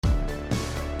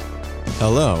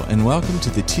Hello, and welcome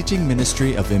to the teaching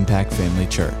ministry of Impact Family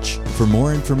Church. For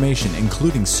more information,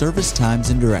 including service times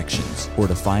and directions, or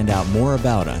to find out more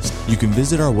about us, you can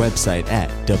visit our website at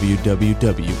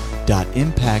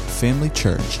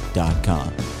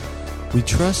www.impactfamilychurch.com. We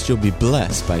trust you'll be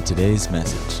blessed by today's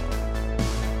message.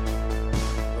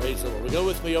 Praise the Lord. Well, go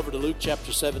with me over to Luke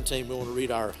chapter 17. We want to read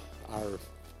our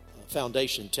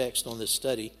foundation text on this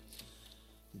study,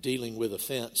 dealing with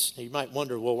offense. You might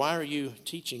wonder, well, why are you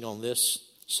teaching on this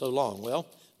so long? Well,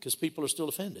 because people are still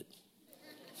offended.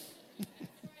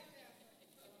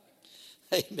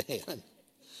 Amen.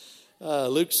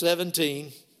 Luke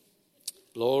 17,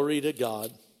 glory to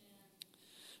God.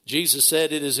 Jesus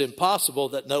said, "It is impossible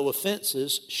that no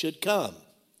offenses should come,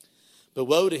 but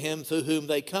woe to him through whom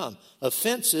they come."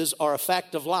 Offenses are a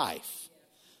fact of life.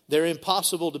 They're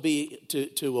impossible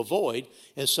to avoid,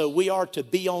 and so we are to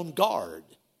be on guard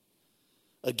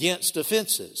against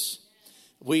offenses.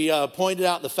 We pointed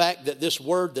out the fact that this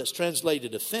word that's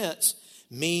translated offense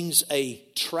means a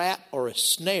trap or a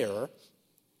snare.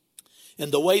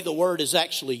 And the way the word is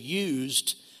actually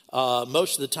used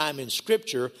most of the time in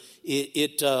Scripture,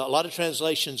 a lot of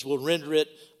translations will render it,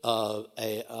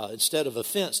 instead of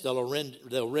offense, they'll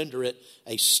render it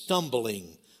a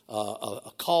stumbling,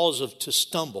 a cause to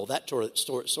stumble, that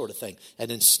sort of thing,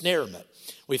 an ensnarement.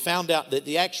 We found out that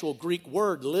the actual Greek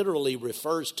word literally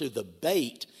refers to the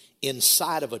bait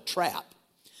inside of a trap.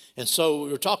 And so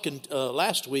we were talking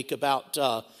last week about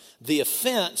the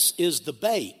offense is the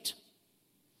bait.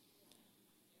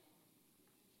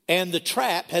 And the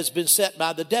trap has been set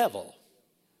by the devil.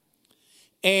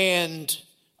 And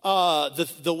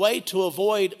the way to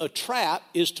avoid a trap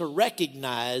is to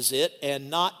recognize it and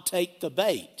not take the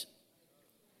bait.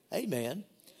 Amen.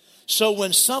 So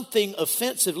when something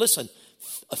offensive, listen,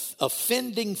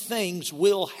 offending things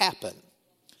will happen.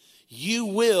 You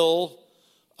will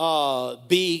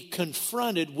be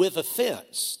confronted with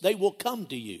offense. They will come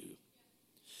to you.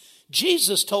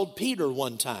 Jesus told Peter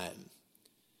one time,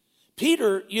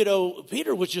 Peter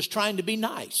was just trying to be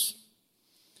nice.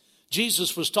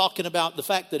 Jesus was talking about the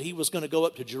fact that he was going to go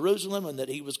up to Jerusalem and that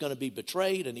he was going to be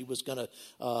betrayed and he was going to,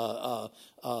 die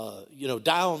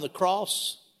on the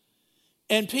cross.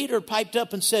 And Peter piped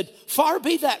up and said, "Far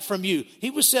be that from you." He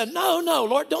was saying, no,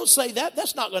 Lord, don't say that.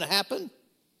 That's not going to happen.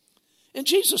 And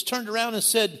Jesus turned around and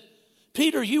said,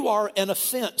 "Peter, you are an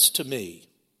offense to me."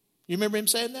 You remember him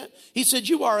saying that? He said,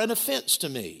 "You are an offense to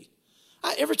me."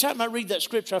 Every time I read that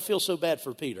scripture, I feel so bad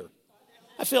for Peter.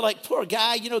 I feel like, poor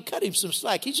guy, cut him some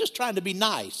slack. He's just trying to be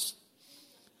nice.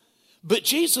 But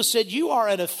Jesus said, "You are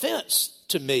an offense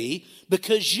to me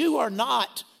because you are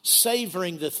not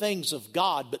savoring the things of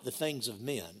God, but the things of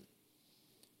men."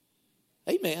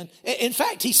 Amen. In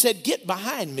fact, he said, "Get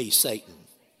behind me, Satan."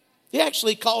 He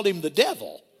actually called him the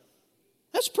devil.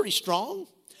 That's pretty strong.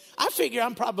 I figure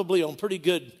I'm probably on pretty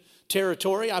good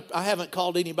territory. I haven't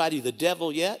called anybody the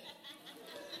devil yet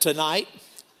tonight.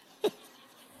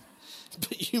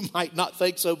 But you might not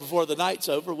think so before the night's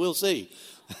over. We'll see.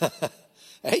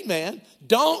 Amen.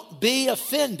 Don't be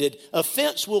offended.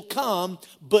 Offense will come,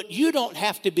 but you don't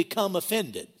have to become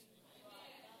offended.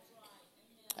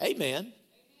 Amen.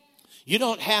 You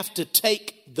don't have to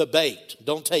take the bait.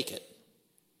 Don't take it.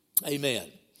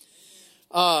 Amen.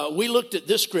 We looked at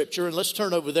this scripture, and let's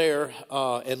turn over there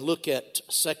and look at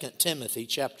 2 Timothy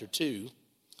chapter 2.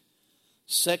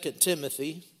 2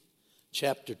 Timothy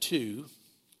chapter 2.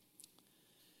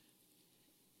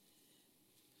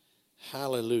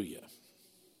 Hallelujah.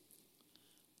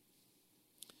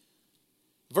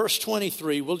 Verse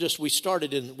 23,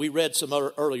 we read some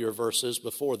earlier verses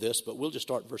before this, but we'll just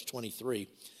start verse 23.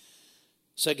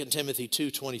 2 Timothy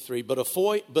 2:23, but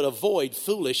avoid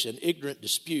foolish and ignorant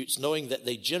disputes, knowing that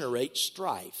they generate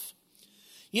strife.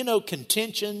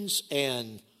 Contentions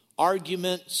and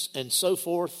arguments and so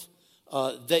forth,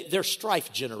 they're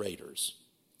strife generators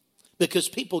because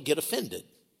people get offended.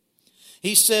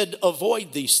 He said,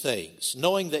 avoid these things,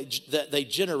 knowing that they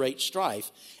generate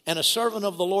strife. And a servant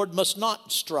of the Lord must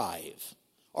not strive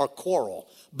or quarrel,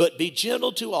 but be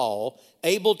gentle to all,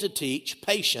 able to teach,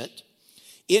 patient,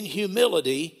 in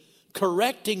humility,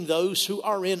 correcting those who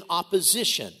are in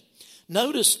opposition.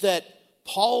 Notice that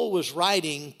Paul was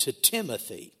writing to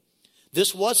Timothy.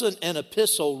 This wasn't an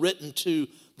epistle written to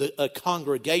a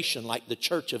congregation like the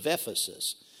church of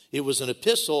Ephesus. It was an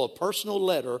epistle, a personal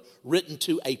letter written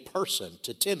to a person,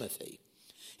 to Timothy.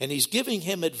 And he's giving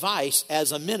him advice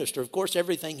as a minister. Of course,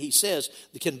 everything he says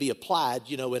can be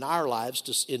applied, in our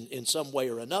lives in some way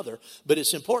or another. But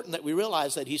it's important that we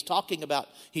realize that he's talking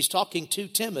to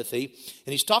Timothy,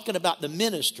 and he's talking about the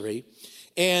ministry.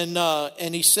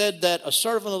 And he said that a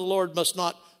servant of the Lord must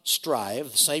not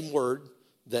strive, the same word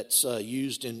that's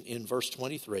used in verse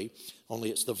 23, only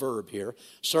it's the verb here.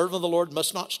 Servant of the Lord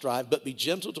must not strive, but be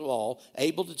gentle to all,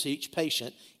 able to teach,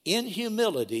 patient, in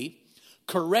humility,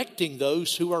 correcting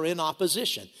those who are in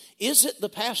opposition. Is it the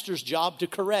pastor's job to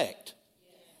correct?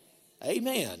 Yes.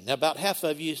 Amen. Now, about half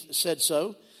of you said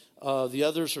so. The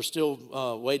others are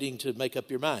still waiting to make up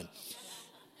your mind.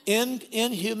 In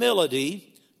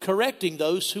humility, correcting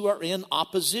those who are in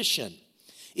opposition.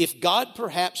 If God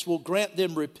perhaps will grant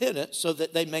them repentance so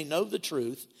that they may know the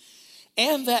truth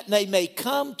and that they may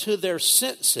come to their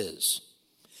senses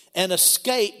and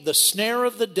escape the snare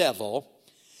of the devil,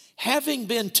 having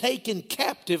been taken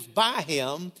captive by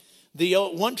him.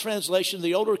 One translation,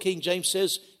 the older King James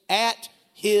says, at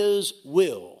his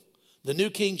will. The New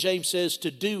King James says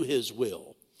to do his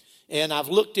will. And I've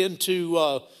looked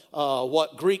into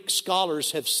what Greek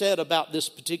scholars have said about this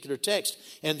particular text,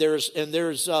 and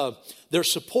there's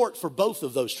support for both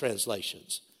of those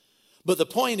translations. But the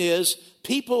point is,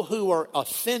 people who are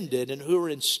offended and who are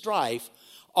in strife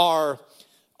are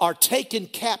taken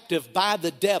captive by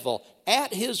the devil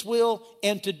at his will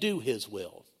and to do his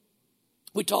will.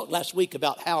 We talked last week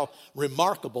about how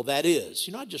remarkable that is.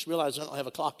 You know, I just realized I don't have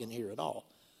a clock in here at all.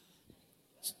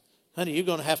 Honey, you're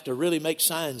going to have to really make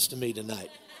signs to me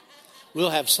tonight. We'll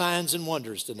have signs and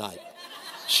wonders tonight.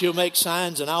 She'll make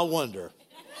signs and I'll wonder.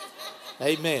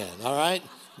 Amen. All right?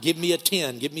 Give me a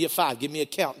 10. Give me a 5. Give me a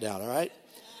countdown. All right?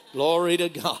 Glory to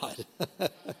God.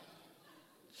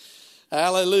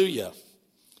 Hallelujah.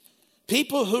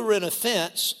 People who are in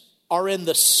offense are in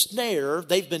the snare.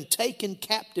 They've been taken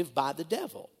captive by the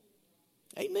devil.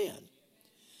 Amen.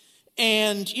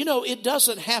 And, you know, it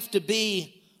doesn't have to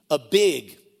be a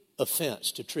big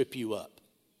offense to trip you up.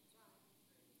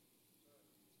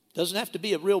 Doesn't have to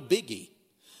be a real biggie.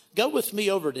 Go with me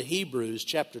over to Hebrews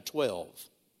chapter 12.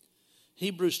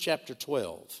 Hebrews chapter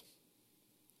 12.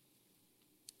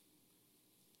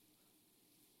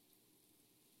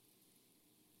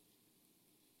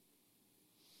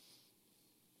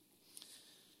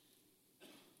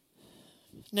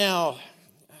 Now,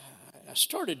 I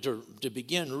started to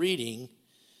begin reading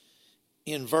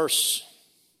in verse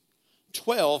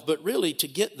 12, but really to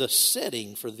get the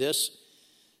setting for this,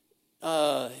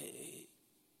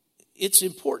 it's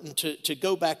important to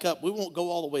go back up. We won't go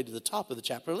all the way to the top of the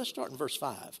chapter. Let's start in verse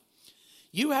 5.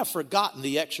 You have forgotten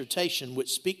the exhortation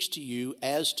which speaks to you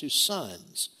as to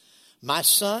sons. My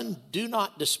son, do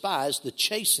not despise the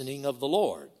chastening of the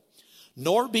Lord,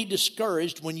 nor be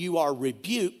discouraged when you are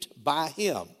rebuked by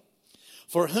him.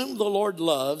 For whom the Lord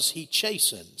loves, he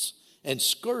chastens and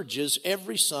scourges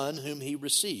every son whom he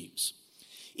receives.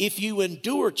 If you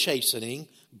endure chastening,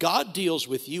 God deals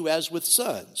with you as with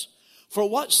sons. For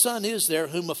what son is there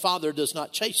whom a father does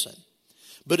not chasten?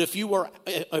 But if you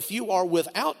are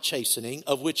without chastening,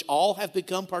 of which all have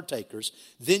become partakers,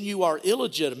 then you are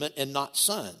illegitimate and not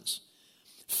sons.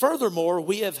 Furthermore,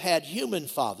 we have had human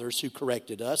fathers who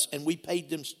corrected us, and we paid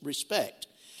them respect.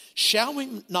 Shall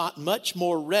we not much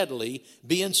more readily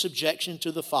be in subjection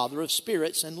to the Father of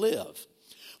spirits and live?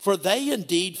 For they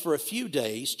indeed for a few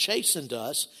days chastened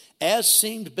us as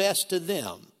seemed best to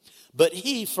them, but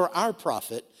he for our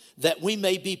profit, that we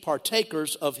may be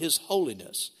partakers of his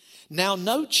holiness. Now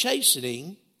no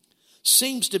chastening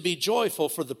seems to be joyful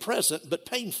for the present, but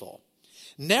painful.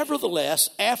 Nevertheless,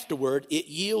 afterward it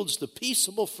yields the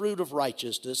peaceable fruit of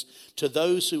righteousness to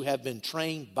those who have been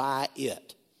trained by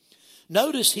it.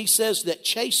 Notice he says that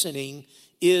chastening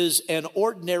is an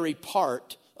ordinary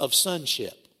part of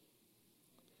sonship.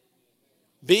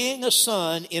 Being a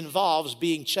son involves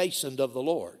being chastened of the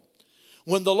Lord.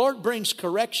 When the Lord brings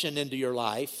correction into your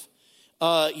life,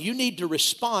 you need to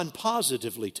respond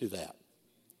positively to that.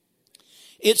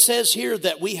 It says here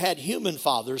that we had human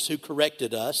fathers who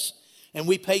corrected us, and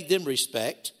we paid them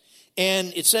respect.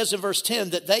 And it says in verse 10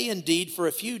 that they indeed for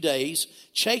a few days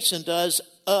chastened us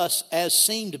as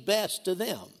seemed best to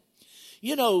them.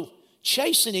 You know,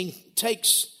 chastening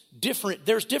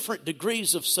there's different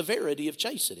degrees of severity of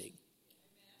chastening.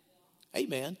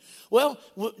 Amen. Well,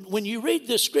 when you read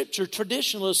this scripture,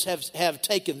 traditionalists have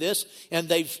taken this and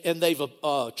they've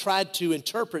tried to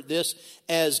interpret this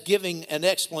as giving an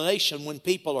explanation when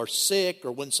people are sick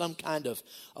or when some kind of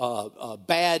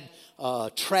bad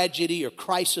tragedy or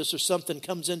crisis or something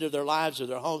comes into their lives or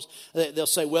their homes. They'll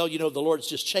say, well, you know, the Lord's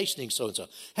just chastening so-and-so.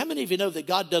 How many of you know that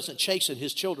God doesn't chasten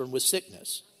his children with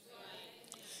sickness?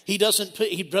 He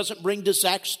doesn't bring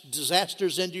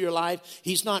disasters into your life.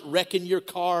 He's not wrecking your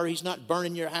car. He's not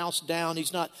burning your house down.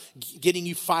 He's not getting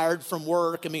you fired from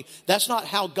work. I mean, that's not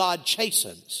how God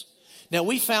chastens. Now,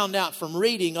 we found out from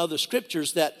reading other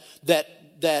scriptures that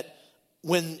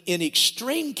when in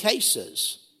extreme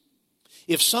cases,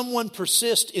 If someone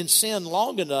persists in sin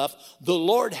long enough, the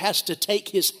Lord has to take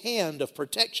his hand of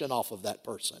protection off of that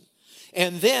person.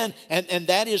 And then, and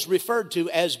that is referred to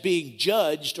as being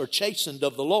judged or chastened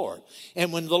of the Lord.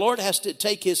 And when the Lord has to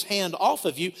take his hand off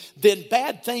of you, then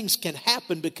bad things can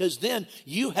happen, because then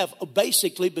you have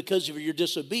basically, because of your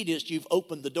disobedience, you've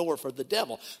opened the door for the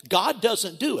devil. God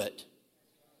doesn't do it,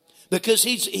 because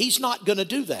he's not going to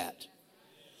do that.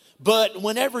 But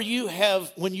when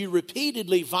you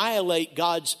repeatedly violate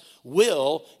God's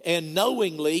will and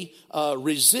knowingly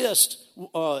resist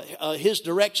his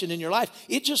direction in your life,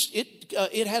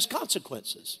 it has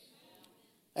consequences.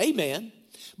 Amen.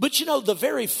 But you know, the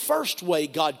very first way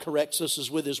God corrects us is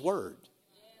with his word.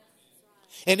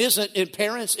 And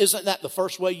parents, isn't that the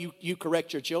first way you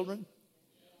correct your children?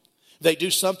 They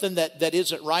do something that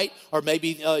isn't right, or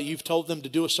maybe you've told them to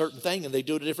do a certain thing and they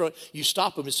do it a different way. You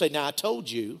stop them and say, now I told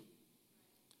you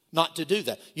not to do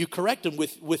that. You correct them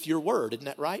with your word, isn't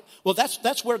that right? Well,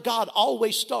 that's where God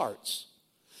always starts.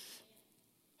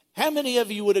 How many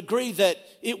of you would agree that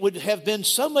it would have been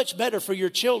so much better for your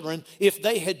children if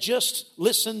they had just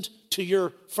listened to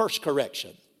your first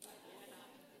correction?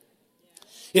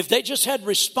 If they just had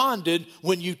responded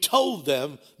when you told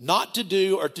them not to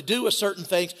do or to do a certain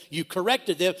thing, you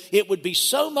corrected them, it would be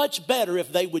so much better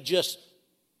if they would just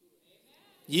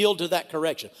yield to that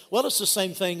correction. Well, it's the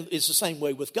same thing. It's the same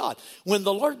way with God. When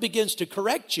the Lord begins to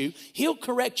correct you, he'll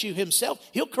correct you himself.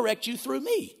 He'll correct you through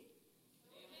me.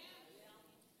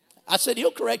 I said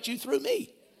he'll correct you through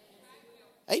me.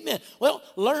 Amen. Well,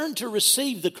 learn to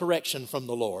receive the correction from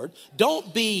the Lord.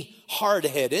 Don't be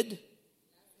hard-headed.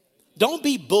 Don't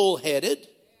be bullheaded.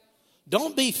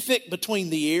 Don't be thick between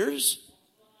the ears.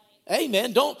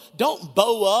 Amen. Don't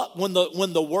bow up when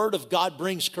the word of God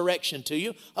brings correction to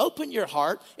you. Open your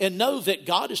heart and know that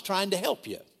God is trying to help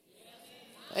you.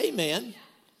 Amen.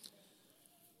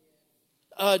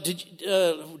 Where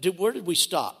did we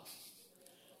stop?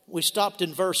 We stopped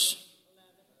in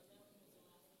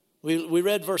we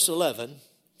read verse 11.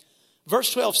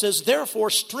 Verse 12 says, therefore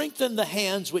strengthen the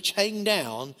hands which hang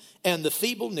down and the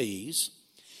feeble knees,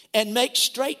 and make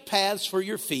straight paths for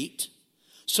your feet,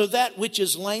 so that which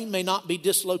is lame may not be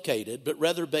dislocated, but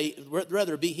rather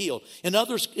be healed. In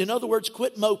other words,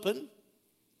 quit moping.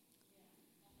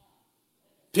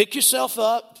 Pick yourself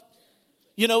up.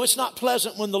 You know, it's not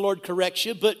pleasant when the Lord corrects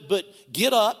you, but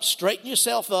get up, straighten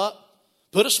yourself up,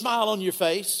 put a smile on your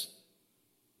face.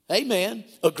 Amen.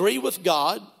 Agree with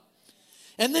God.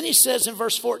 And then he says in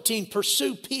verse 14,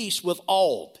 pursue peace with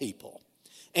all people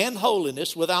and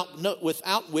holiness,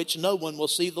 without which no one will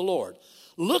see the Lord.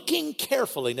 Looking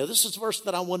carefully, now this is a verse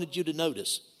that I wanted you to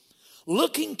notice.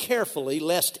 Looking carefully,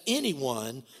 lest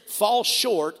anyone fall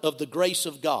short of the grace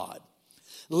of God,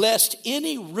 lest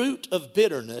any root of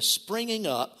bitterness springing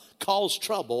up cause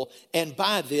trouble, and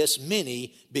by this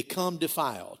many become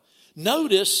defiled.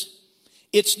 Notice,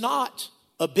 it's not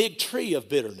a big tree of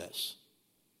bitterness.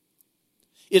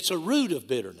 It's a root of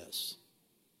bitterness.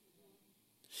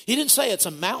 He didn't say it's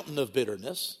a mountain of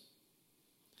bitterness.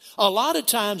 A lot of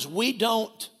times we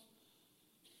don't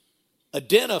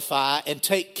identify and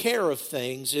take care of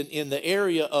things in the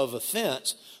area of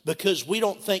offense because we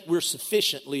don't think we're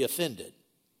sufficiently offended.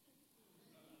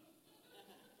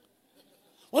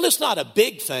 Well, it's not a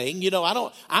big thing. You know,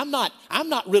 I'm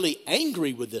not really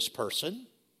angry with this person.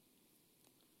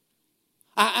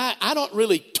 I don't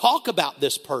really talk about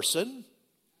this person.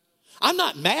 I'm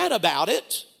not mad about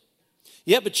it.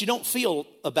 Yeah, but you don't feel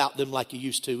about them like you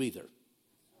used to either.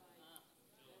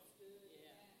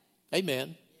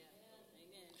 Amen.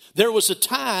 There was a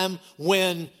time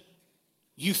when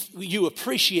you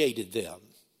appreciated them.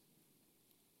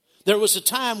 There was a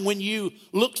time when you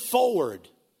looked forward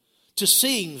to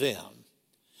seeing them.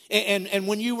 And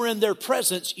when you were in their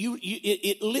presence,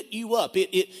 it lit you up.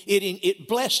 It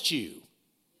blessed you.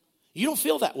 You don't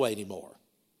feel that way anymore.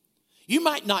 You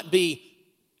might not be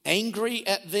angry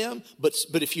at them, but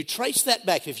if you trace that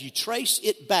back, if you trace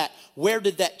it back, where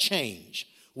did that change?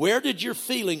 Where did your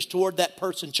feelings toward that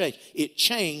person change? It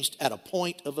changed at a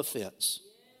point of offense.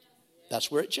 That's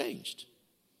where it changed.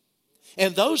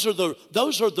 And those are the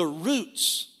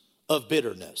roots of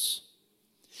bitterness.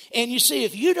 And you see,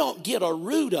 if you don't get a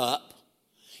root up,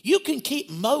 you can keep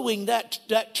mowing that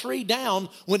tree down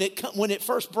when it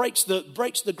first breaks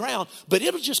the ground, but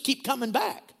it'll just keep coming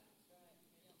back.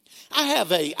 I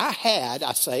had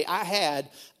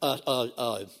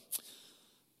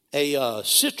a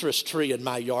citrus tree in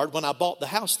my yard when I bought the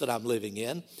house that I'm living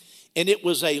in, and it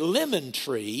was a lemon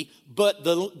tree, but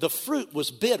the fruit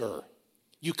was bitter.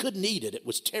 You couldn't eat it. It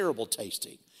was terrible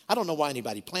tasting. I don't know why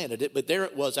anybody planted it, but there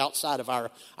it was outside of our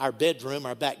bedroom,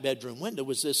 our back bedroom window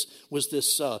was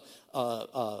this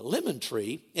lemon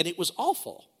tree, and it was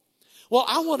awful. Well,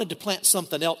 I wanted to plant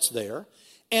something else there,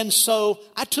 and so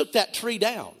I took that tree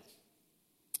down.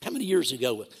 How many years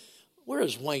ago? Where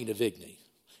is Wayne Avigny?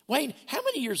 Wayne, how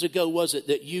many years ago was it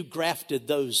that you grafted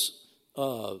those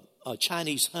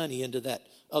Chinese honey into that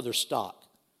other stock?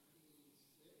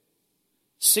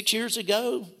 6 years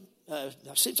ago?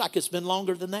 Seems like it's been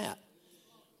longer than that.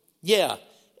 Yeah.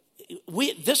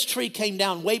 This tree came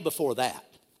down way before that.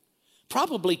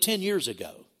 Probably 10 years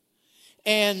ago.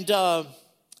 And I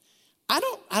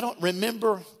don't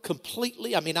remember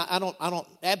completely. I mean, I don't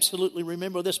absolutely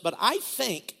remember this, but I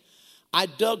think I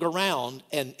dug around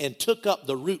and took up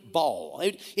the root ball.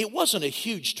 It wasn't a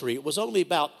huge tree. It was only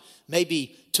about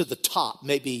maybe to the top,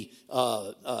 maybe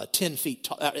 10 feet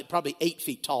tall, probably 8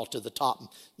 feet tall to the top,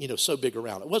 so big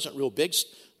around. It wasn't real big.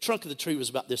 Trunk of the tree was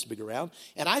about this big around.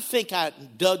 And I think I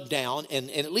dug down and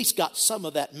at least got some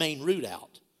of that main root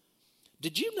out.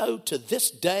 Did you know to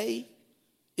this day,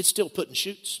 it's still putting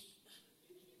shoots?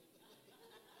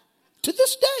 To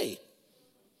this day.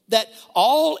 That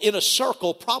all in a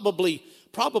circle, probably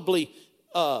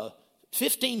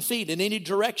 15 feet in any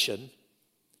direction,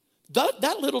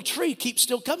 that little tree keeps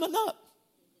still coming up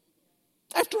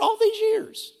after all these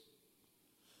years.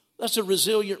 That's a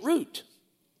resilient root.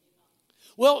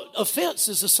 Well, offense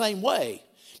is the same way.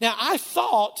 Now, I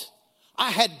thought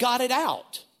I had got it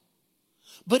out.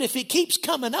 But if it keeps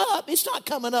coming up, it's not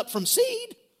coming up from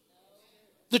seed.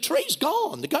 The tree's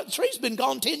gone. The tree's been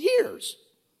gone 10 years.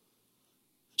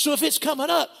 So if it's coming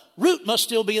up, root must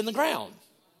still be in the ground.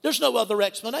 There's no other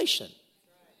explanation.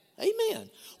 Amen.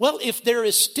 Well, if there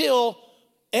is still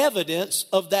evidence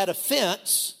of that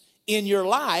offense in your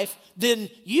life, then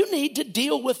you need to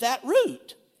deal with that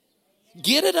root.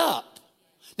 Get it up.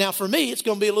 Now, for me, it's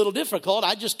going to be a little difficult.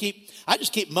 I just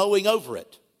keep mowing over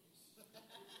it.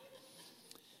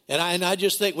 And I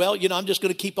just think, well, I'm just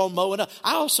going to keep on mowing up.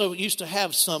 I also used to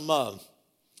have some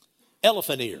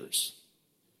elephant ears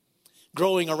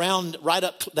growing around right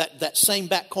up that same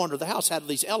back corner of the house had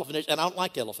these elephant ears, and I don't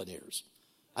like elephant ears.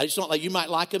 I just don't like. You might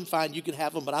like them, fine, you can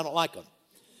have them, but I don't like them.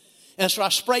 And so I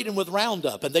sprayed them with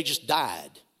Roundup, and they just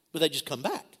died, but they just come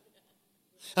back.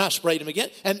 And I sprayed them again,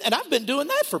 and I've been doing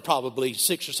that for probably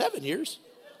 6 or 7 years.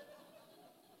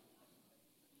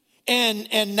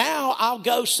 And now I'll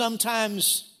go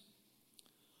sometimes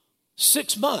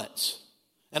 6 months,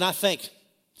 and I think,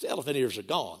 the elephant ears are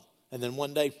gone. And then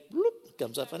one day, bloop,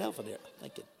 comes up an elephant ear.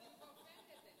 Thinking,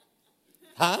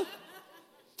 huh?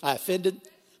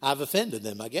 I've offended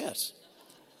them, I guess.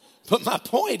 But my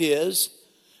point is,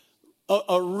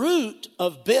 a root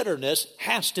of bitterness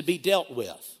has to be dealt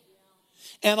with.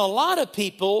 And a lot of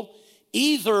people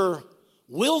either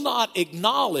will not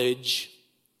acknowledge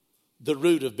the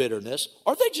root of bitterness,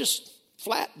 or they just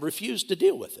flat refuse to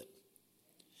deal with it.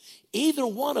 Either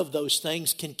one of those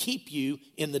things can keep you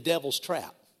in the devil's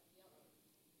trap.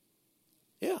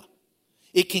 Yeah.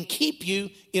 It can keep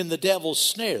you in the devil's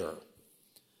snare.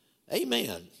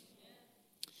 Amen.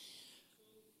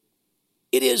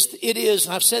 It is,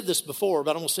 I've said this before,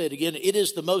 but I'm going to say it again. It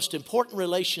is the most important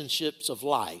relationships of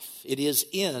life. It is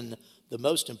in the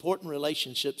most important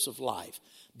relationships of life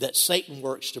that Satan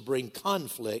works to bring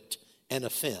conflict and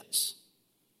offense.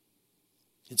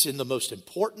 It's in the most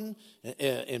important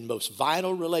and most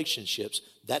vital relationships.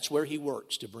 That's where he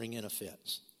works to bring in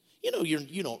offense. You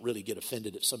don't really get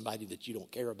offended at somebody that you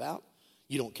don't care about.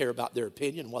 You don't care about their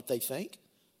opinion, what they think.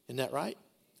 Isn't that right?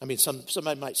 I mean,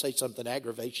 somebody might say something that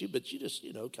aggravates you, but you just,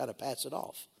 kind of pass it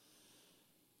off.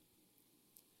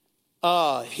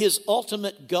 His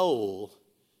ultimate goal,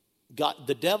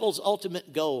 the devil's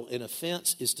ultimate goal in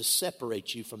offense is to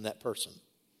separate you from that person.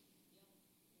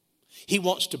 He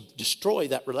wants to destroy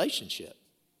that relationship.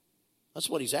 That's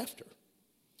what he's after.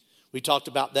 We talked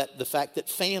about that, the fact that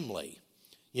family,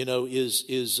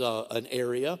 is an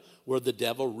area where the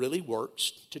devil really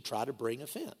works to try to bring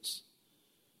offense.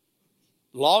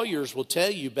 Lawyers will tell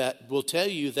you that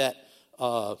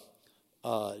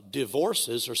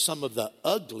divorces are some of the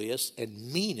ugliest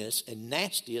and meanest and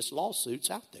nastiest lawsuits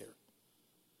out there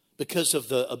because of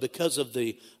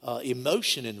the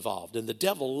emotion involved, and the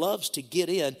devil loves to get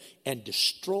in and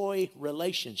destroy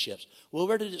relationships. Well,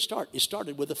 where did it start? It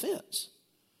started with offense.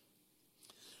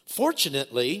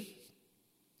 Fortunately,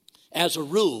 as a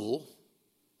rule,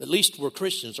 at least where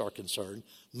Christians are concerned,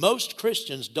 most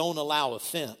Christians don't allow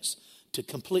offense to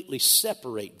completely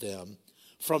separate them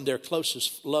from their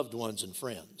closest loved ones and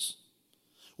friends.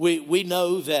 We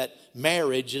know that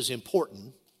marriage is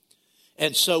important,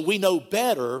 and so we know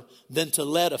better than to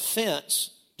let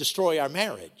offense destroy our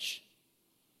marriage,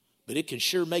 but it can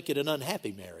sure make it an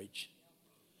unhappy marriage.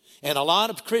 And a lot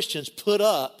of Christians put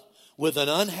up with an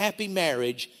unhappy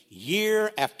marriage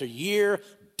year after year,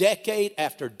 decade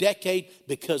after decade,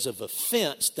 because of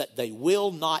offense that they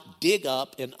will not dig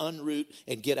up and unroot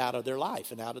and get out of their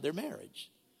life and out of their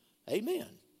marriage. Amen.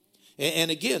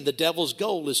 And again, the devil's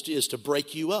goal is to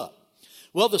break you up.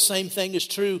 Well, the same thing is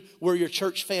true where your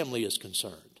church family is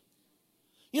concerned.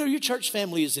 You know, your church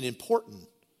family is important.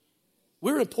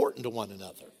 We're important to one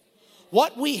another.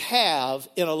 What we have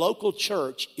in a local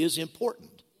church is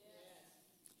important.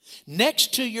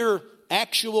 Next to your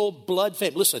actual blood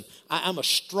family. Listen, I'm a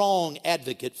strong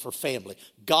advocate for family.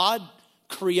 God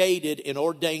created and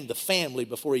ordained the family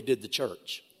before he did the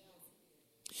church.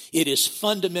 It is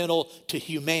fundamental to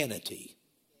humanity.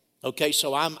 Okay,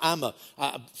 so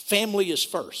family is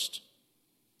first.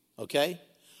 Okay?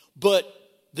 But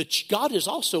God has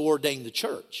also ordained the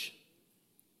church.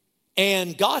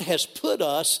 And God has put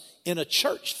us in a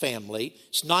church family.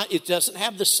 It doesn't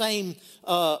have the same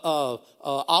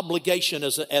obligation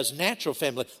as natural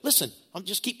family. Listen, I'll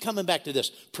just keep coming back to this.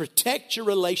 Protect your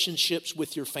relationships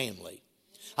with your family.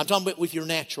 I'm talking about with your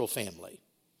natural family.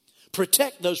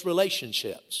 Protect those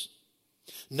relationships.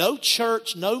 No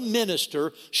church, no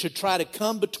minister should try to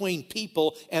come between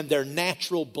people and their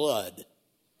natural blood.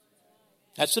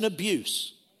 That's an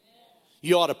abuse.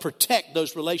 You ought to protect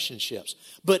those relationships.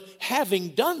 But having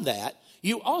done that,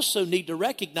 you also need to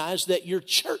recognize that your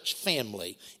church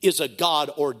family is a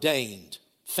God-ordained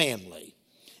family.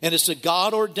 And it's a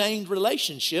God-ordained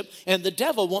relationship, and the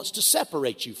devil wants to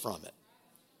separate you from it.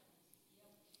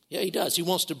 Yeah, he does. He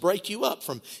wants to break you up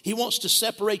he wants to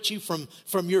separate you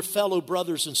from your fellow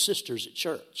brothers and sisters at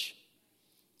church.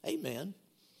 Amen.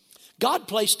 God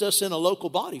placed us in a local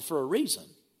body for a reason.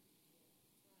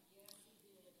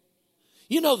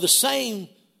 You know, the same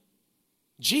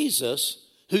Jesus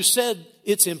who said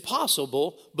it's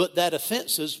impossible, but that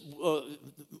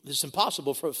it's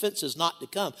impossible for offenses not to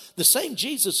come. The same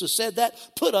Jesus who said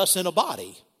that put us in a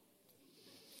body,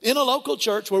 in a local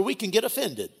church where we can get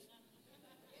offended.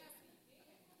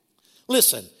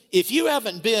 Listen, if you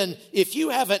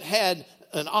haven't had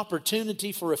an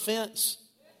opportunity for offense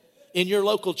in your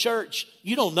local church,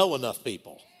 you don't know enough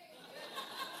people.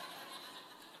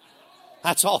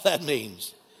 That's all that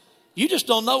means. You just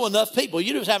don't know enough people.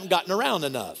 You just haven't gotten around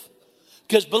enough.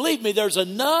 Because believe me, there's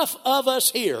enough of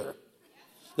us here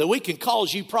that we can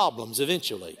cause you problems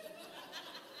eventually.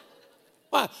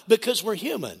 Why? Because we're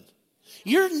human.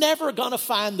 You're never going to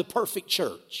find the perfect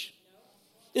church.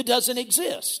 It doesn't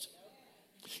exist.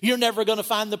 You're never going to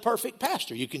find the perfect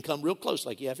pastor. You can come real close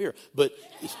like you have here. But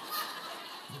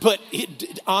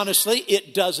honestly,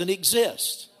 it doesn't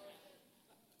exist.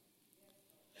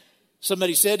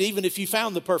 Somebody said, even if you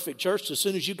found the perfect church, as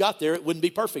soon as you got there, it wouldn't be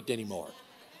perfect anymore.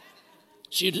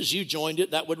 As soon as you joined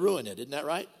it, that would ruin it. Isn't that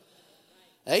right?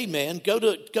 Amen. Go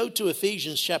to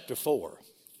Ephesians chapter 4.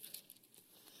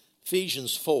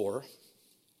 Ephesians 4.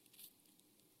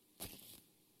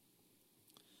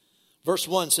 Verse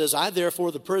 1 says, I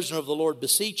therefore, the prisoner of the Lord,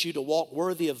 beseech you to walk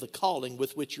worthy of the calling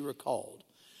with which you are called,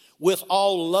 with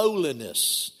all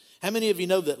lowliness. How many of you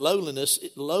know that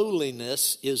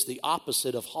lowliness is the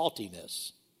opposite of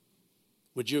haughtiness?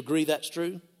 Would you agree that's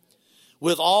true?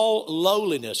 With all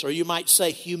lowliness, or you might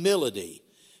say humility,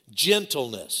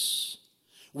 gentleness,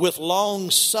 with long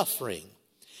suffering,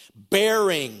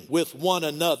 bearing with one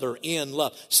another in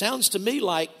love. Sounds to me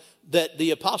like that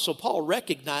the Apostle Paul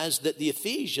recognized that the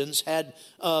Ephesians had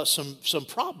some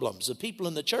problems. The people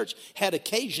in the church had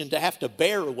occasion to have to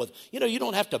bear with. You know, you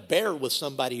don't have to bear with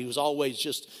somebody who's always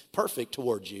just perfect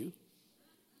towards you.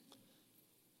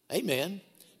 Amen.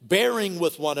 Bearing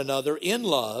with one another in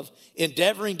love,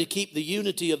 endeavoring to keep the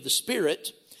unity of the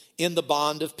Spirit in the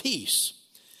bond of peace.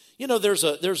 You know, there's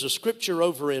a scripture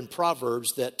over in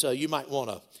Proverbs that you might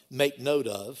want to make note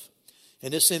of.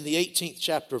 And it's in the 18th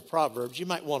chapter of Proverbs. You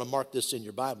might want to mark this in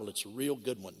your Bible. It's a real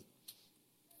good one.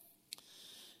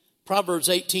 Proverbs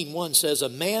 18:1 says, a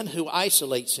man who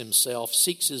isolates himself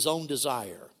seeks his own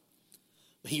desire.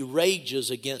 He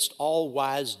rages against all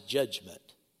wise judgment.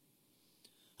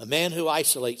 A man who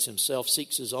isolates himself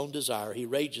seeks his own desire. He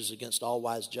rages against all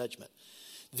wise judgment.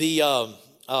 The AAT,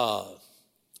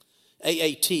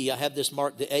 I have this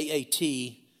marked, the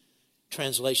AAT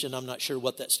translation. I'm not sure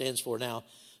what that stands for now,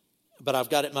 but I've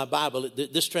got it in my Bible.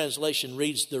 This translation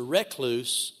reads, the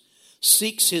recluse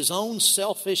seeks his own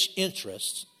selfish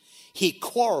interests. He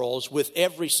quarrels with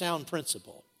every sound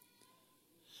principle.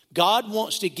 God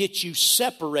wants to get you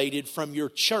separated from your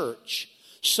church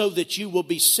so that you will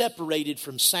be separated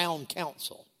from sound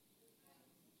counsel.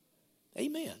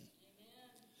 Amen.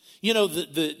 You know,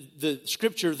 the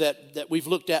scripture that we've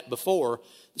looked at before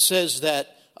says that,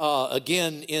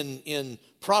 again, in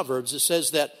Proverbs, it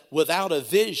says that without a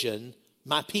vision,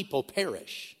 my people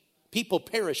perish. People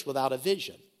perish without a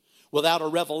vision, without a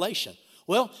revelation.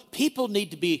 Well, people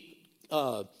need to be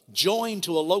joined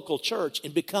to a local church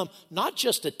and become, not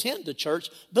just attend a church,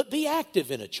 but be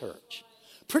active in a church.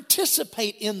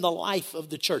 Participate in the life of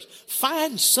the church.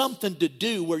 Find something to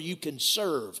do where you can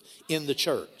serve in the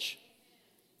church.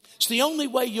 It's the only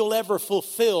way you'll ever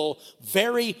fulfill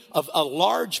a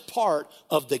large part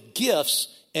of the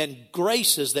gifts and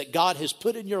graces that God has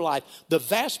put in your life. The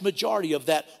vast majority of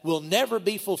that will never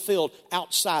be fulfilled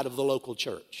outside of the local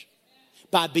church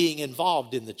by being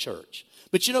involved in the church.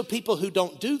 But you know, people who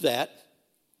don't do that,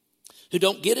 who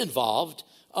don't get involved,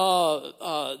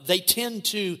 they tend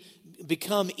to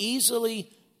become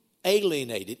easily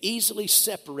alienated, easily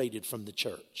separated from the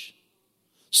church.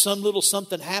 Some little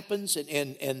something happens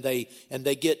and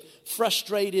they get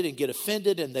frustrated and get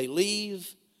offended and they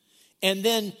leave. And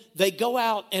then they go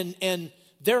out and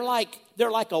they're like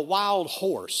a wild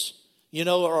horse, you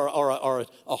know, or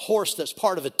a horse that's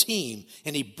part of a team,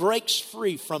 and he breaks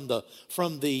free from the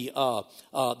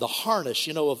harness,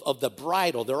 you know, of the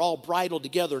bridle. They're all bridled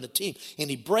together in a team, and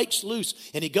he breaks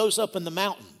loose and he goes up in the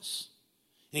mountains.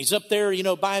 And he's up there, you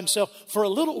know, by himself. For a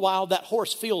little while, that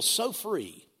horse feels so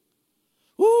free.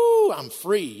 Woo, I'm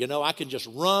free, you know, I can just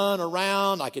run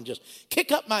around, I can just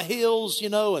kick up my heels, you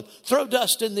know, and throw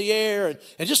dust in the air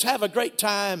and just have a great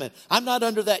time, and I'm not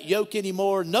under that yoke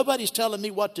anymore. Nobody's telling me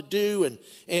what to do,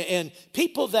 and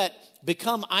people that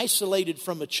become isolated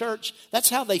from a church,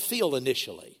 that's how they feel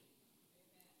initially.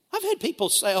 I've had people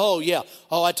say, I tell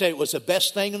you, it was the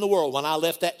best thing in the world when I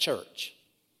left that church.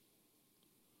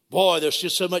 Boy, there's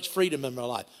just so much freedom in my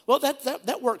life. Well,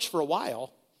 that works for a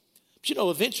while. But you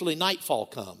know, eventually nightfall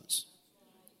comes.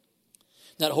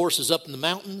 That horse is up in the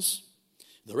mountains.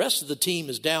 The rest of the team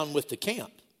is down with the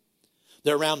camp.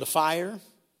 They're around a fire.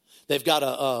 They've got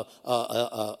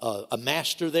a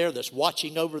master there that's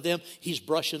watching over them. He's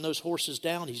brushing those horses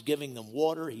down. He's giving them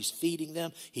water. He's feeding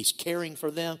them. He's caring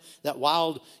for them. That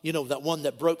wild, you know, that one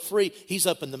that broke free, he's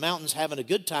up in the mountains having a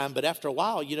good time. But after a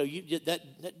while, you know,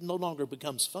 that no longer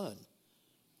becomes fun.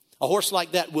 A horse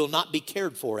like that will not be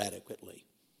cared for adequately.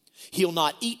 He'll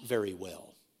not eat very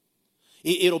well.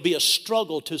 It'll be a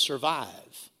struggle to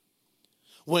survive.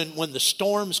 When the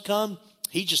storms come,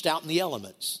 he's just out in the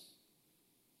elements.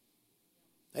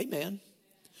 Amen.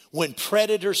 When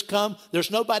predators come,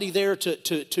 there's nobody there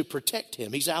to protect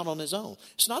him. He's out on his own.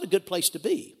 It's not a good place to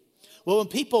be. Well, when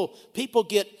people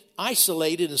get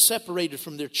isolated and separated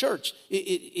from their church,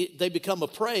 they become a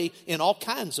prey in all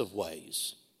kinds of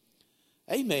ways.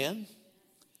 Amen.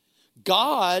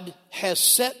 God has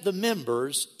set the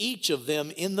members, each of them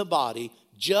in the body,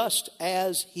 just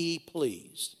as he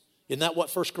pleased. Isn't that what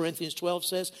 1 Corinthians 12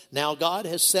 says? Now God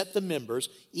has set the members,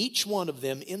 each one of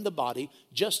them in the body,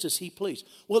 just as he pleased.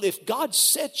 Well, if God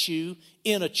set you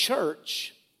in a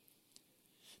church,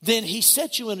 then he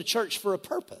set you in a church for a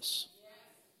purpose.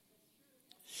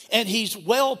 And he's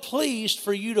well pleased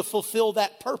for you to fulfill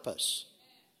that purpose.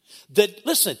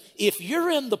 Listen, if you're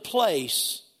in the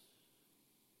place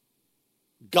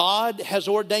God has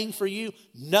ordained for you,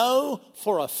 know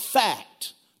for a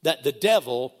fact that the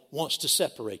devil wants to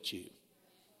separate you.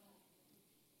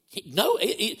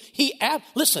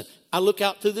 Listen, I look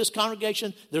out through this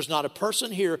congregation, there's not a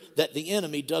person here that the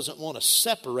enemy doesn't want to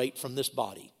separate from this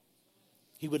body.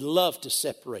 He would love to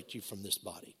separate you from this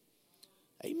body.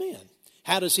 Amen.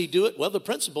 How does he do it? Well, the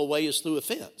principal way is through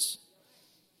offense.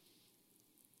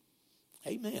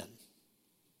 Amen.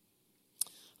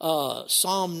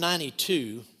 Psalm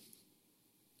 92.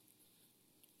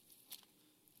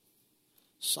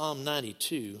 Psalm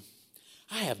 92.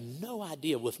 I have no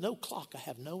idea. With no clock, I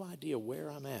have no idea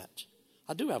where I'm at.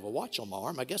 I do have a watch on my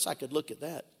arm. I guess I could look at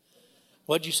that.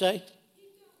 What'd you say?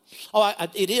 Oh,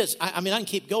 it is. I mean, I can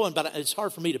keep going, but it's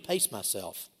hard for me to pace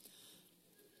myself.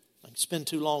 I can spend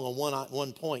too long on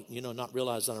one point, you know, not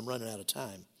realize that I'm running out of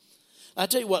time. I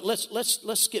tell you what,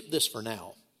 let's skip this for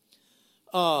now.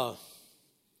 Why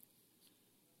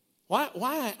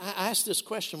I asked this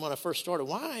question when I first started.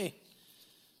 Why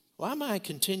do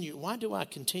I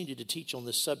continue to teach on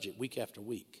this subject week after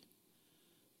week?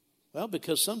 Well,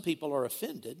 because some people are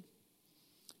offended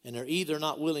and they're either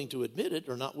not willing to admit it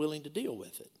or not willing to deal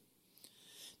with it.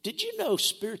 Did you know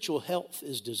spiritual health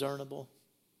is discernible?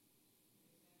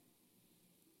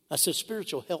 I said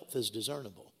spiritual health is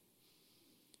discernible.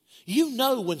 You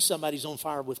know when somebody's on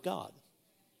fire with God.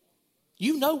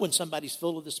 You know when somebody's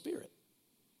full of the Spirit.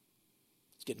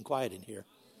 It's getting quiet in here.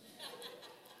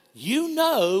 You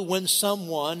know when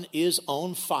someone is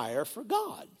on fire for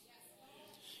God.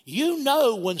 You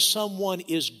know when someone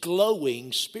is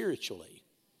glowing spiritually.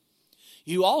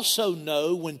 You also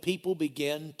know when people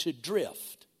begin to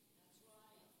drift.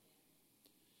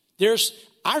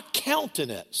 Our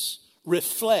countenance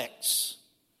reflects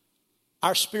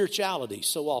our spirituality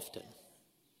so often.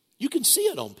 You can see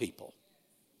it on people.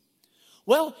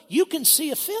 Well, you can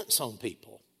see offense on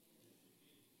people.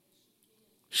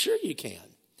 Sure you can.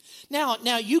 Now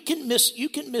you can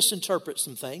misinterpret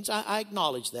some things. I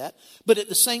acknowledge that. But at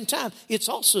the same time, it's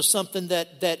also something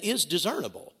that is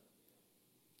discernible.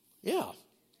 Yeah.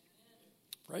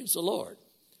 Praise the Lord.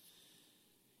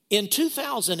 In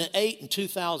 2008 and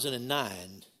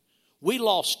 2009, we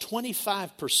lost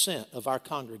 25% of our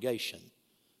congregation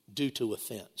due to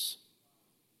offense.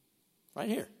 Right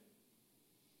here.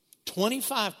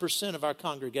 25% of our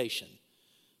congregation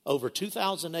over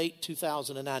 2008,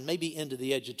 2009, maybe into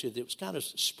the edge of two. It was kind of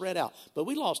spread out. But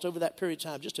we lost over that period of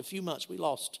time, just a few months, we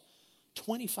lost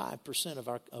 25%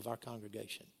 of our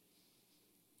congregation.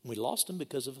 We lost them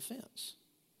because of offense.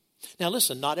 Now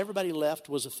listen, not everybody left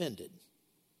was offended.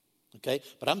 Okay?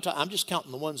 But I'm just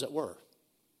counting the ones that were.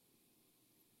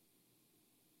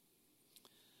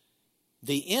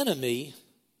 The enemy,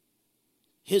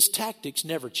 his tactics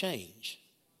never change.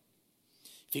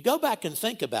 If you go back and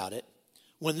think about it,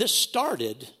 when this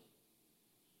started,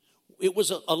 it was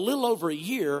a little over a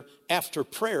year after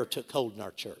prayer took hold in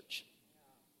our church.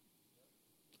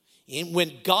 And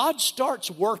when God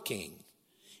starts working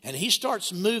and he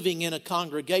starts moving in a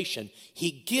congregation,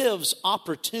 he gives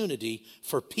opportunity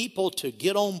for people to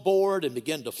get on board and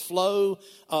begin to flow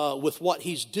with what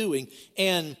he's doing.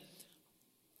 And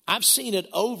I've seen it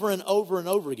over and over and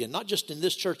over again, not just in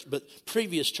this church, but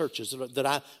previous churches that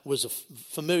I was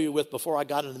familiar with before I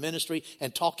got into the ministry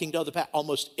and talking to other pastors.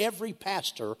 Almost every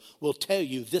pastor will tell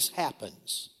you this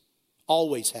happens,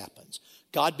 always happens.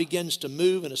 God begins to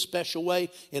move in a special way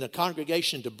in a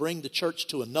congregation to bring the church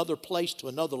to another place, to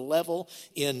another level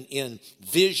in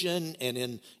vision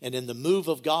and in the move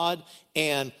of God.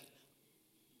 And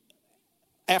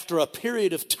after a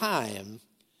period of time,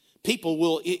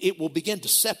 it will begin to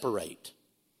separate.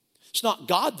 It's not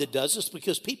God that does this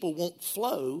because people won't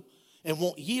flow and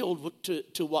won't yield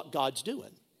to what God's doing.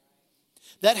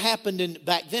 That happened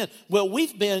back then. Well,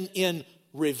 we've been in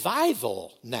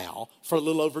revival now for a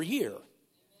little over a year.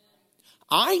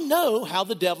 I know how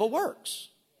the devil works.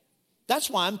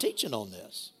 That's why I'm teaching on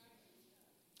this.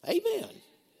 Amen.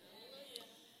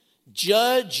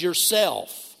 Judge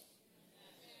yourself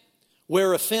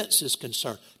where offense is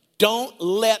concerned. Don't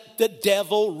let the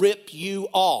devil rip you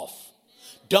off.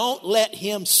 Don't let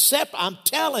him I'm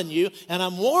telling you and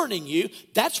I'm warning you,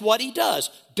 that's what he does.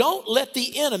 Don't let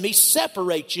the enemy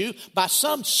separate you by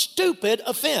some stupid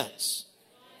offense.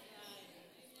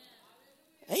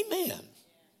 Amen.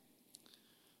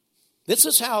 This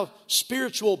is how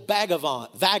spiritual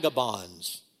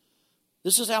vagabonds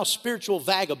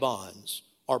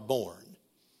are born.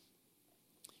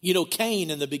 You know, Cain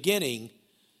in the beginning,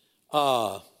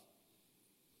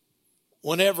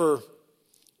 whenever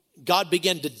God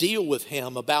began to deal with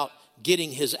him about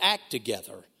getting his act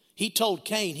together, he told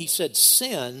Cain, he said,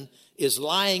 sin is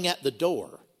lying at the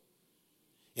door.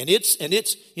 And it's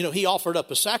he offered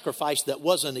up a sacrifice that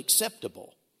wasn't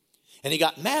acceptable. And he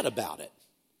got mad about it.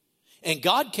 And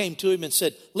God came to him and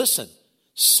said, listen,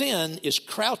 sin is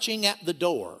crouching at the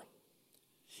door.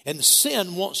 And the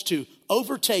sin wants to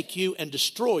overtake you and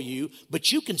destroy you,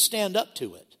 but you can stand up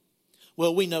to it.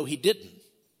 Well, we know he didn't.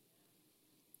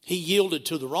 He yielded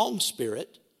to the wrong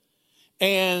spirit,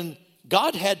 and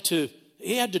God had to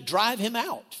drive him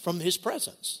out from his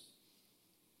presence.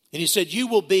 And he said, you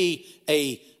will be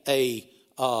a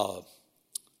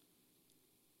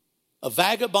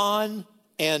vagabond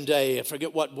and I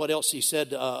forget what else he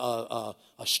said, a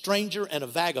stranger and a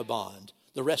vagabond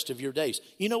the rest of your days.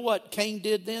 You know what Cain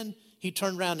did then? He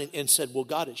turned around and said, well,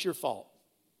 God, it's your fault.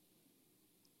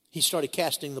 He started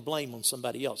casting the blame on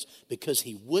somebody else because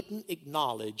he wouldn't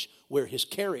acknowledge where his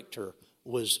character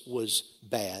was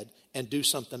bad and do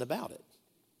something about it.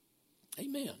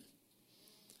 Amen.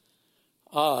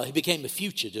 He became a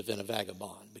fugitive and a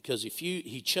vagabond because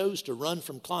he chose to run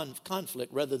from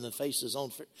conflict rather than face his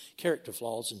own character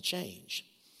flaws and change.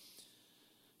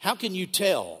 How can you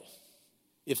tell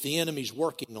if the enemy's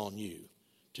working on you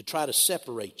to try to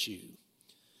separate you?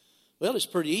 Well, it's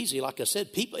pretty easy. Like I said,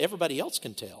 everybody else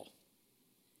can tell.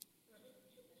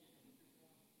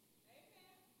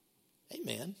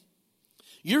 Amen.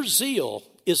 Your zeal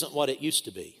isn't what it used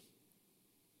to be.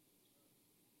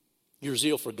 Your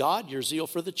zeal for God, your zeal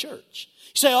for the church.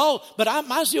 You say, oh, but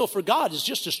my zeal for God is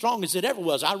just as strong as it ever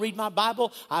was. I read my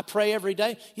Bible. I pray every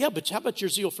day. Yeah, but how about your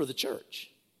zeal for the church?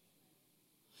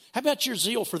 How about your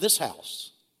zeal for this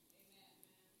house?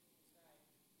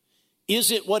 Is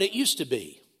it what it used to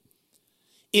be?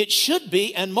 It should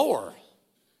be and more.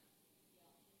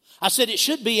 I said it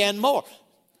should be and more.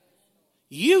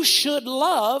 You should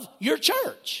love your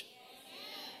church.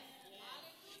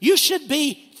 You should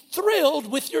be thrilled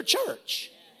with your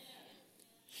church.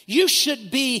 You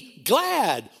should be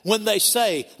glad when they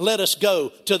say, let us go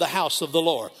to the house of the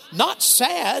Lord. Not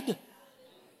sad.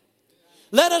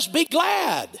 Let us be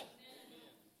glad.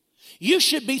 You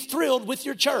should be thrilled with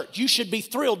your church. You should be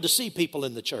thrilled to see people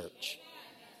in the church.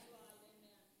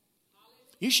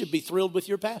 You should be thrilled with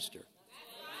your pastor.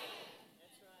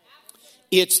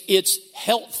 It's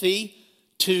healthy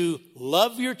to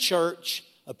love your church,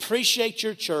 appreciate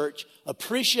your church,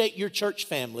 appreciate your church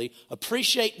family,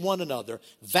 appreciate one another,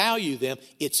 value them.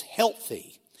 It's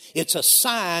healthy. It's a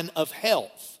sign of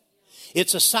health.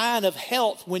 It's a sign of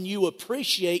health when you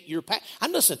appreciate your pastor.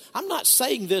 And listen, I'm not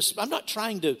saying this. I'm not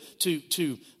trying to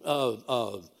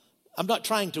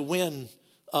win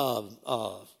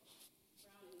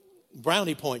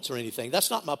brownie points or anything. That's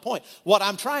not my point. What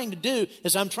I'm trying to do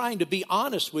is I'm trying to be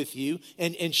honest with you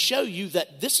and show you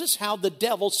that this is how the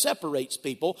devil separates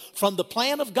people from the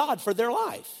plan of God for their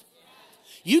life.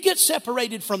 You get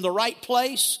separated from the right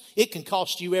place, it can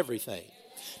cost you everything.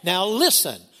 Now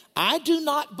listen, I do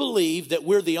not believe that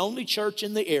we're the only church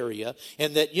in the area,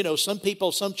 and that,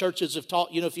 some churches have taught,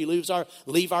 if you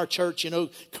leave our church,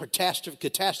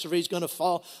 catastrophe is going to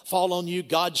fall on you.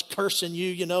 God's cursing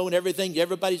you, and everything.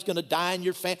 Everybody's going to die in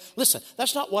your family. Listen,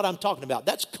 that's not what I'm talking about.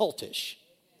 That's cultish.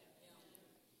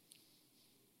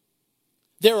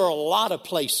 There are a lot of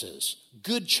places,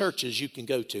 good churches you can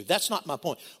go to. That's not my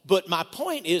point. But my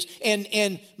point is,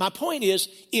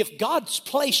 if God's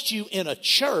placed you in a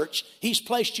church, He's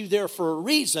placed you there for a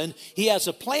reason. He has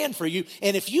a plan for you.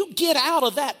 And if you get out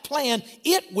of that plan,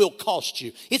 it will cost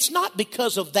you. It's not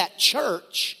because of that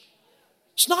church.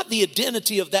 It's not the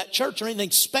identity of that church or anything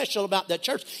special about that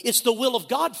church. It's the will of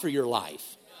God for your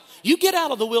life. You get out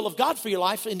of the will of God for your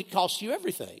life and it costs you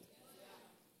everything.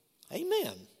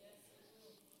 Amen.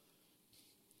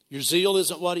 Your zeal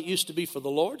isn't what it used to be for the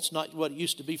Lord. It's not what it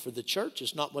used to be for the church.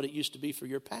 It's not what it used to be for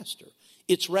your pastor.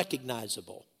 It's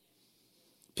recognizable.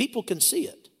 People can see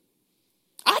it.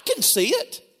 I can see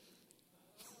it.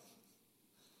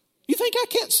 You think I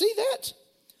can't see that?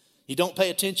 You don't pay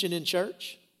attention in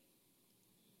church?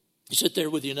 You sit there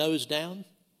with your nose down?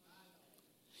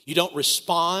 You don't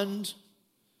respond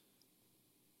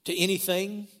to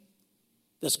anything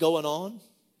that's going on?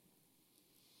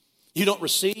 You don't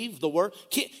receive the word.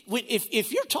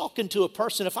 If you're talking to a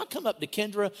person, if I come up to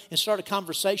Kendra and start a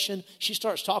conversation, she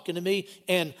starts talking to me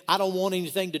and I don't want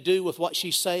anything to do with what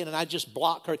she's saying and I just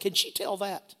block her, can she tell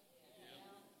that?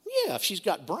 Yeah, if she's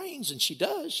got brains, and she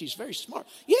does, she's very smart.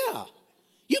 Yeah,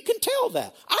 you can tell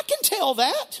that. I can tell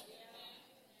that.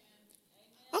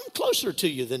 I'm closer to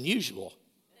you than usual.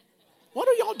 What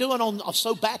are y'all doing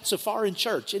so far in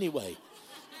church anyway?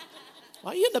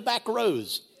 Why are you in the back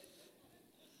rows?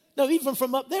 No, even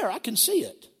from up there, I can see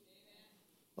it.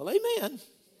 Well, amen.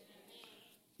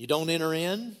 You don't enter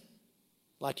in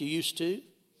like you used to.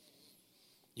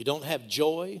 You don't have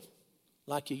joy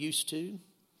like you used to.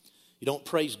 You don't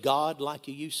praise God like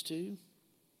you used to.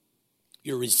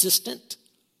 You're resistant.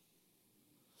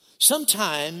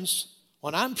 Sometimes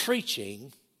when I'm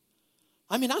preaching,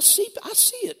 I see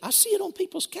it. I see it on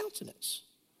people's countenance.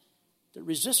 They're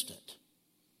resistant.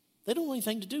 They don't want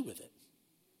anything to do with it.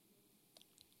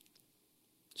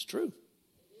 It's true.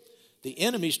 The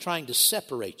enemy's trying to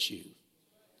separate you.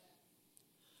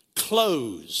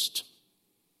 Closed.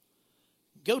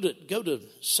 Go to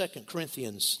 2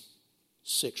 Corinthians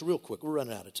 6 real quick. We're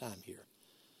running out of time here.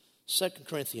 2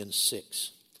 Corinthians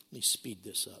 6. Let me speed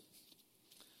this up.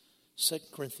 2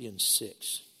 Corinthians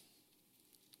 6.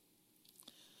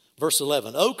 Verse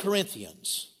 11. O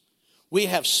Corinthians, we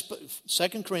have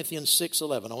 2 Corinthians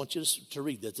 6:11. I want you to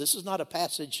read this. This is not a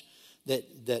passage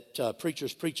that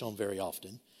preachers preach on very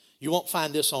often. You won't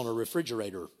find this on a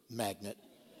refrigerator magnet.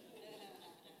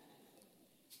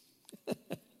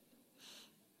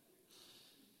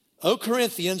 O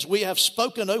Corinthians, we have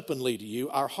spoken openly to you.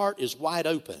 Our heart is wide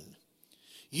open.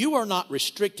 You are not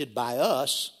restricted by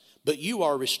us, but you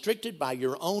are restricted by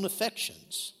your own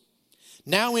affections.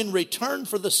 Now in return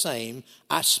for the same,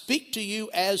 I speak to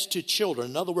you as to children.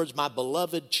 In other words, my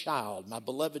beloved child, my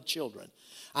beloved children.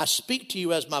 I speak to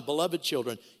you as my beloved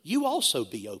children. You also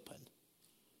be open.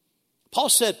 Paul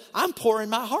said, I'm pouring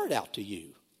my heart out to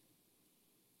you.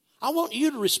 I want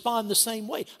you to respond the same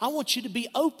way. I want you to be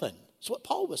open. That's what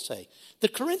Paul was saying. The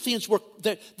Corinthians were,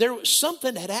 there was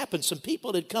something had happened. Some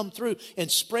people had come through and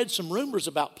spread some rumors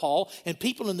about Paul, and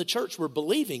people in the church were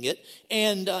believing it,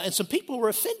 and some people were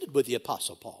offended with the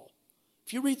Apostle Paul.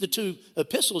 If you read the 2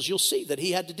 epistles, you'll see that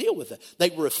he had to deal with it. They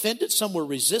were offended, some were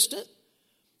resistant,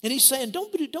 and he's saying,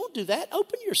 don't do that.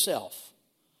 Open yourself.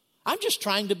 I'm just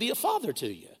trying to be a father to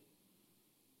you.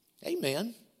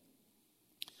 Amen.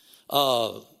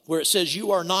 Where it says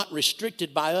you are not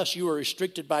restricted by us, you are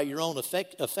restricted by your own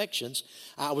affections.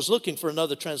 I was looking for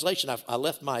another translation. I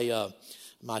left my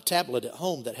tablet at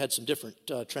home that had some different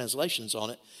translations on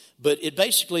it. But it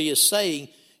basically is saying,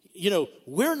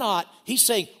 he's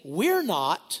saying, we're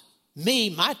not, me,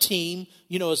 my team,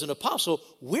 as an apostle,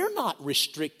 we're not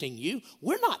restricting you.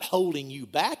 We're not holding you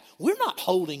back. We're not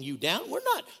holding you down. We're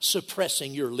not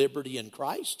suppressing your liberty in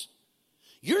Christ.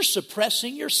 You're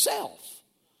suppressing yourself.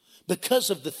 Because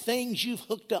of the things you've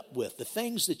hooked up with, the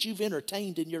things that you've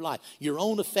entertained in your life, your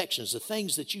own affections, the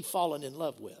things that you've fallen in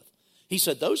love with. He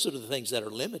said those are the things that are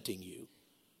limiting you.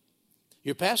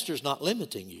 Your pastor's not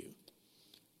limiting you.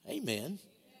 Amen.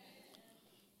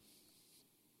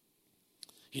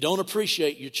 You don't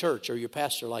appreciate your church or your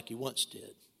pastor like you once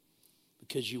did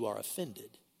because you are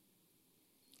offended.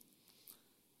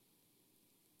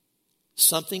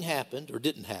 Something happened or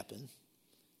didn't happen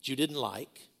that you didn't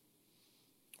like,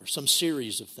 or some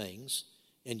series of things,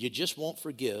 and you just won't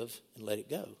forgive and let it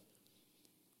go.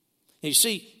 And you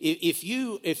see, if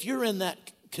you're in that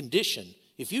condition,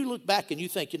 if you look back and you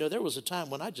think, there was a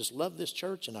time when I just loved this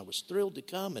church and I was thrilled to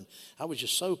come and I was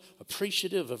just so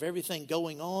appreciative of everything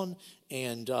going on,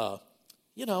 and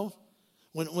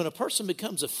when a person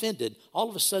becomes offended, all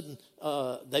of a sudden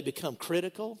they become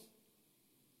critical,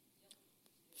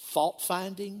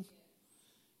 fault-finding.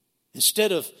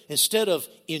 Instead of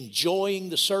enjoying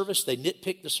the service, they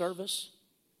nitpick the service.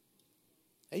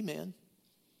 Amen.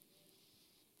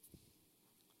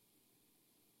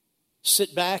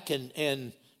 Sit back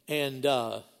and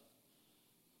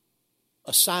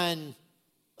assign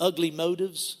ugly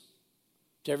motives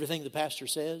to everything the pastor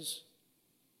says.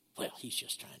 Well, he's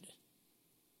just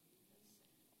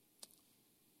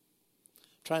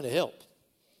trying to help.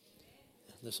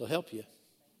 This will help you.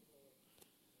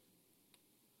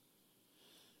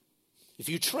 If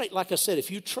you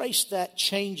trace that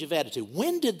change of attitude,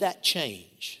 when did that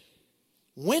change?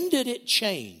 When did it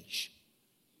change?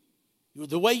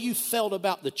 The way you felt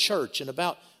about the church and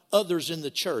about others in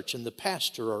the church and the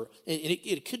pastor, and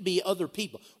it could be other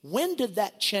people. When did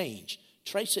that change?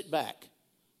 Trace it back.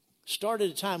 Start at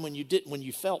a time when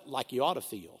you felt like you ought to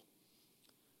feel.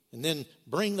 And then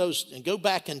bring those and go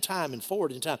back in time and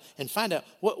forward in time and find out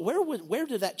where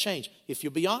did that change? If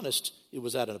you'll be honest, it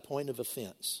was at a point of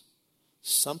offense.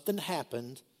 Something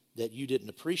happened that you didn't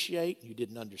appreciate, you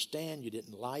didn't understand, you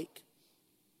didn't like,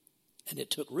 and it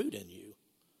took root in you.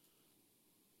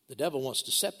 The devil wants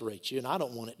to separate you, and I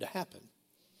don't want it to happen.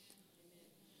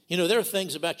 There are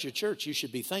things about your church you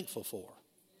should be thankful for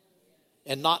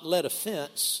and not let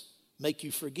offense make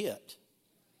you forget.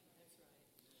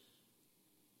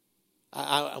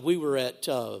 We were at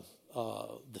the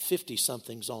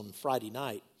 50-somethings on Friday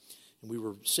night, and we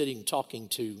were sitting talking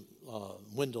to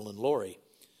Wendell and Lori,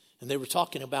 and they were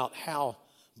talking about how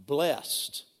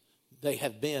blessed they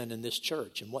have been in this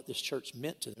church and what this church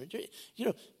meant to them.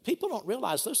 People don't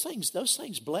realize those things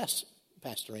bless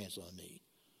Pastor Angela and me.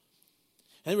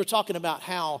 And they were talking about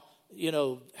how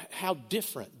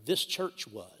different this church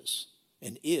was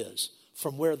and is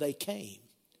from where they came,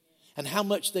 and how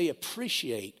much they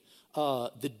appreciate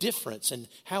the difference and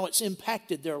how it's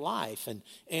impacted their life.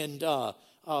 The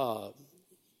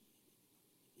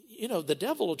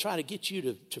devil will try to get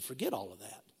you to forget all of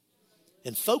that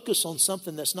and focus on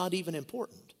something that's not even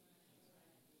important.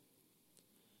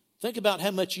 Think about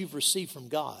how much you've received from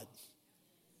God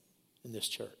in this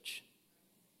church.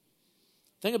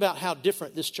 Think about how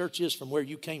different this church is from where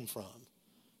you came from.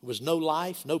 There was no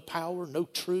life, no power, no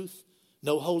truth,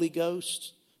 no Holy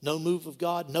Ghost, no move of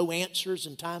God, no answers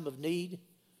in time of need.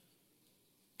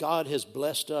 God has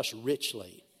blessed us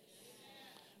richly.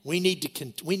 We need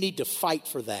to fight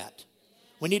for that.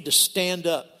 We need to stand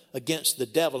up against the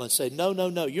devil and say, no,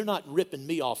 you're not ripping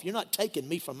me off. You're not taking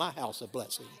me from my house of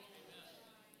blessing.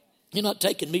 You're not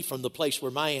taking me from the place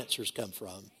where my answers come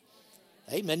from.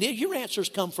 Amen. Your answers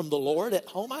come from the Lord at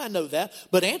home. I know that.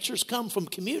 But answers come from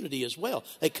community as well.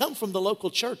 They come from the local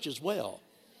church as well.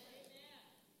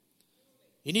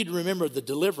 You need to remember the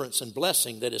deliverance and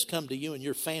blessing that has come to you and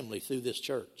your family through this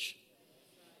church.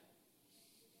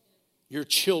 Your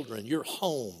children, your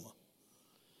home.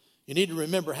 You need to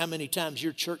remember how many times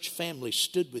your church family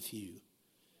stood with you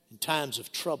in times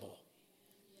of trouble,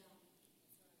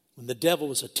 when the devil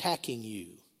was attacking you,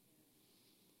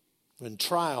 when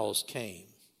trials came.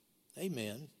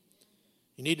 Amen.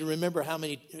 You need to remember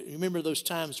remember those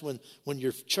times when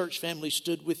your church family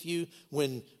stood with you,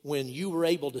 when you were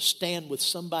able to stand with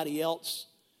somebody else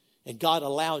and God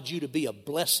allowed you to be a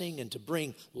blessing and to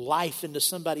bring life into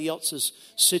somebody else's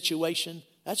situation.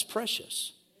 That's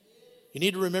precious. You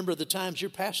need to remember the times your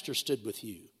pastor stood with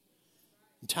you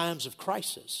in times of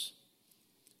crisis.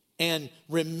 And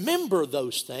remember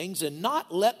those things and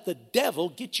not let the devil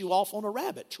get you off on a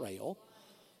rabbit trail.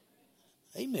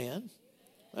 Amen.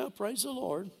 Well, praise the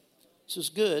Lord. This is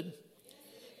good.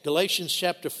 Galatians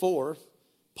chapter 4,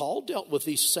 Paul dealt with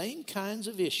these same kinds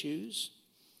of issues.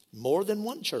 More than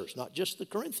one church, not just the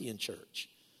Corinthian church.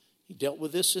 He dealt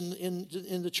with this in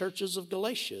the churches of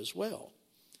Galatia as well.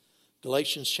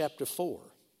 Galatians chapter 4.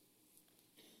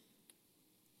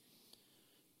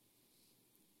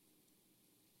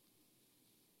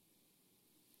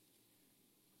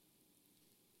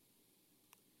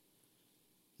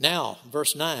 Now,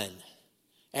 verse 9.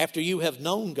 After you have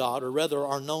known God, or rather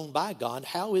are known by God,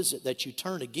 how is it that you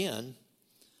turn again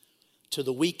to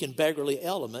the weak and beggarly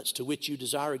elements to which you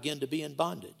desire again to be in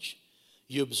bondage?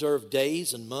 You observe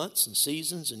days and months and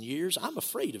seasons and years. I'm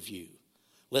afraid of you,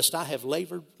 lest I have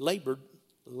labored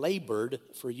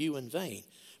for you in vain.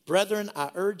 Brethren,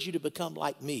 I urge you to become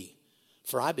like me,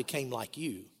 for I became like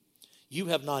you. You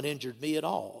have not injured me at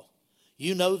all.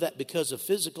 You know that because of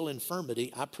physical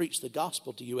infirmity, I preached the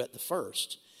gospel to you at the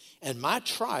first. And my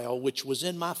trial, which was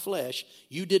in my flesh,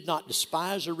 you did not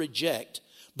despise or reject,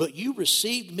 but you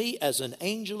received me as an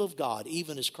angel of God,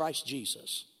 even as Christ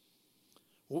Jesus.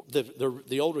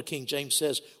 The older King James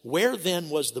says, where then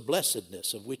was the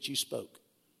blessedness of which you spoke?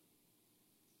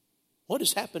 What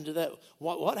has happened to that?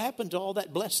 What happened to all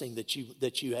that blessing that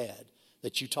you had,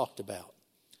 that you talked about?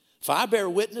 For I bear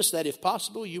witness that if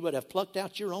possible, you would have plucked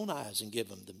out your own eyes and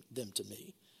given them to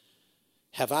me.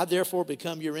 Have I therefore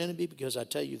become your enemy because I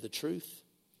tell you the truth?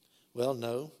 Well,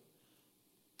 no.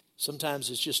 Sometimes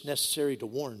it's just necessary to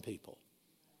warn people.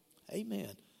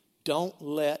 Amen. Don't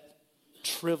let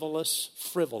frivolous,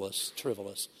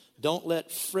 don't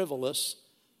let frivolous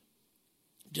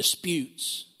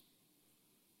disputes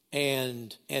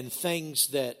and things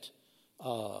that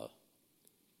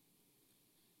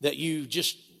you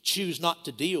just choose not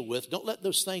to deal with, don't let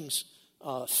those things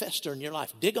fester in your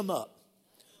life. Dig them up.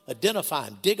 Identify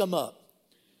them. Dig them up.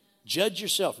 Judge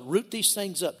yourself. Root these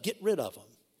things up. Get rid of them.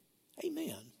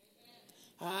 Amen.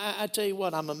 I tell you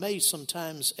what, I'm amazed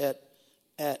sometimes at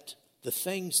the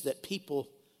things that people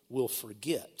will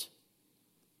forget.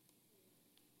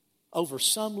 Over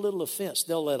some little offense,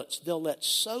 they'll let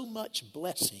so much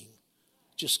blessing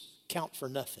just count for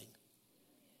nothing.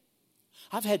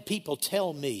 I've had people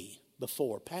tell me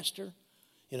before, Pastor,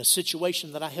 in a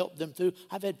situation that I helped them through,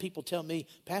 I've had people tell me,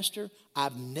 Pastor,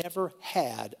 I've never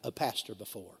had a pastor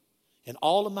before. In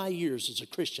all of my years as a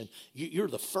Christian, you're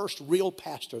the first real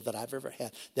pastor that I've ever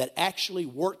had that actually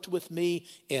worked with me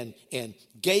and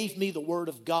gave me the word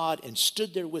of God and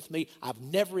stood there with me. I've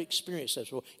never experienced that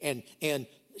before. And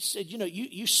said,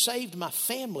 you saved my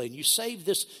family and you saved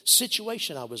this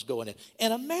situation I was going in.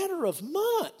 In a matter of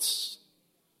months,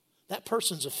 that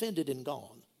person's offended and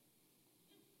gone.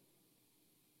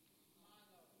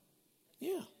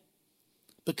 Yeah.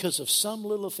 Because of some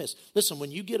little offense. Listen,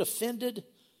 when you get offended,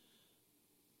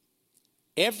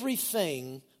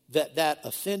 everything that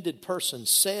offended person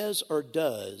says or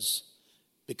does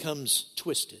becomes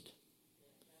twisted.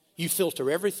 You filter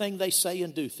everything they say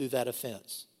and do through that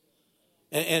offense.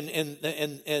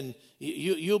 And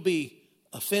you'll be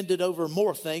offended over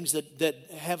more things that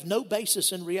have no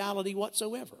basis in reality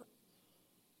whatsoever.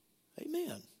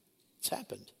 Amen. It's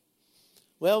happened.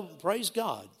 Well, praise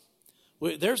God.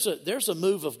 There's a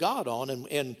move of God on,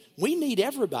 and we need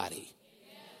everybody.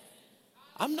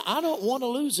 I don't want to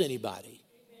lose anybody.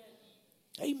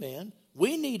 Amen.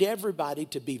 We need everybody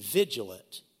to be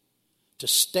vigilant, to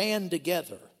stand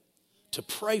together, to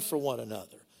pray for one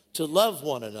another, to love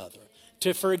one another,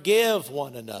 to forgive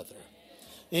one another,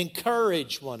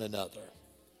 encourage one another.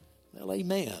 Well,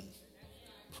 amen.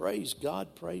 Praise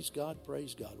God, praise God,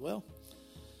 praise God. Well,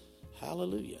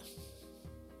 hallelujah.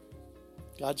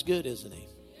 God's good, isn't he?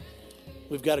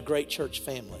 We've got a great church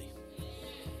family.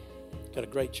 Got a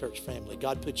great church family.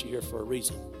 God put you here for a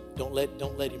reason. Don't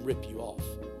let him rip you off.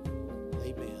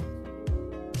 Amen.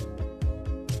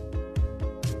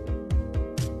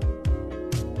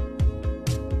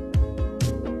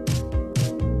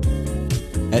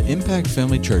 At Impact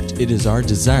Family Church, it is our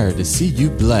desire to see you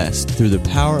blessed through the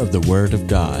power of the Word of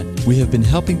God. We have been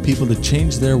helping people to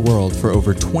change their world for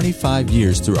over 25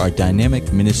 years through our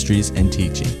dynamic ministries and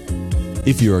teaching.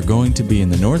 If you are going to be in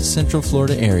the North Central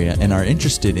Florida area and are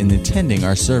interested in attending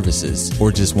our services,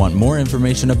 or just want more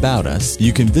information about us,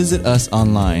 you can visit us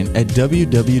online at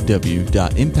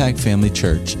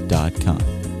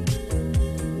www.impactfamilychurch.com.